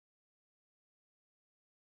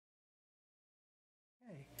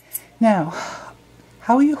Now,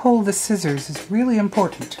 how you hold the scissors is really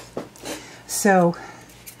important. So,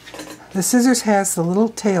 the scissors has the little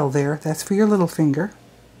tail there, that's for your little finger.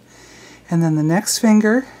 And then the next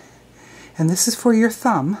finger, and this is for your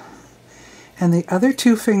thumb. And the other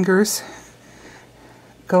two fingers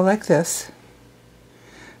go like this.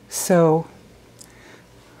 So,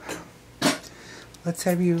 let's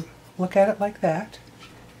have you look at it like that.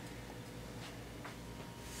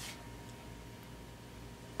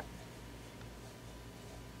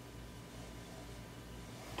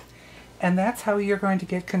 And that's how you're going to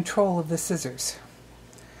get control of the scissors.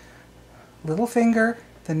 Little finger,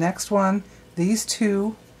 the next one, these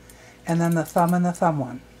two, and then the thumb and the thumb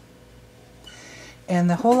one. And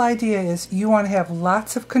the whole idea is you want to have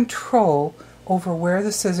lots of control over where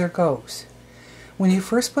the scissor goes. When you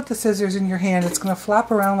first put the scissors in your hand, it's going to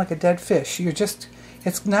flop around like a dead fish.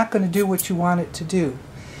 It's not going to do what you want it to do.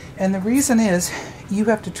 And the reason is you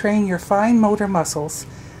have to train your fine motor muscles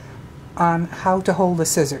on how to hold the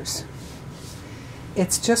scissors.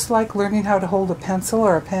 It's just like learning how to hold a pencil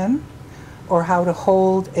or a pen, or how to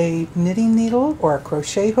hold a knitting needle or a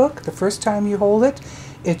crochet hook. The first time you hold it,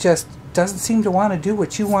 it just doesn't seem to want to do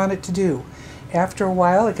what you want it to do. After a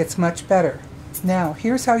while, it gets much better. Now,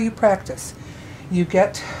 here's how you practice. You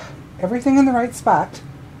get everything in the right spot,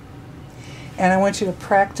 and I want you to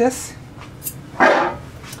practice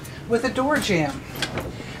with a door jamb,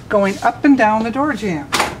 going up and down the door jamb.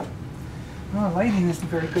 Oh, the lighting isn't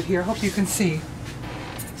very good here. I hope you can see.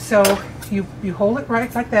 So you hold it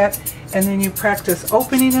right like that, and then you practice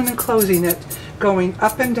opening and closing it, going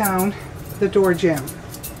up and down the door jamb.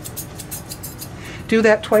 Do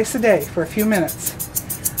that twice a day for a few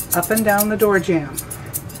minutes. Up and down the door jamb.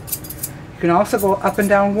 You can also go up and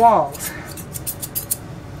down walls.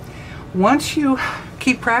 Once you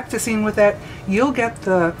keep practicing with that, you'll get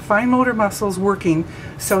the fine motor muscles working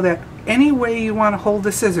so that any way you want to hold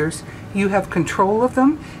the scissors, you have control of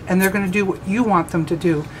them, and they're going to do what you want them to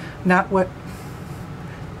do, not what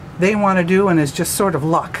they want to do, and is just sort of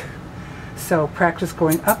luck. So practice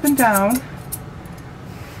going up and down,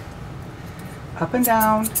 up and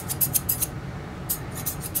down.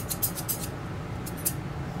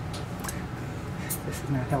 This is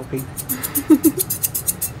not helping.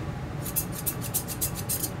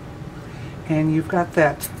 And you've got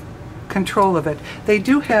that control of it. They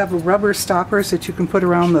do have rubber stoppers that you can put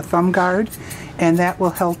around the thumb guard, and that will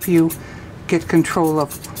help you get control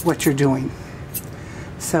of what you're doing.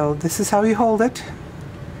 So this is how you hold it,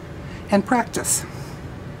 and practice.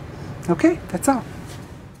 Okay, that's all.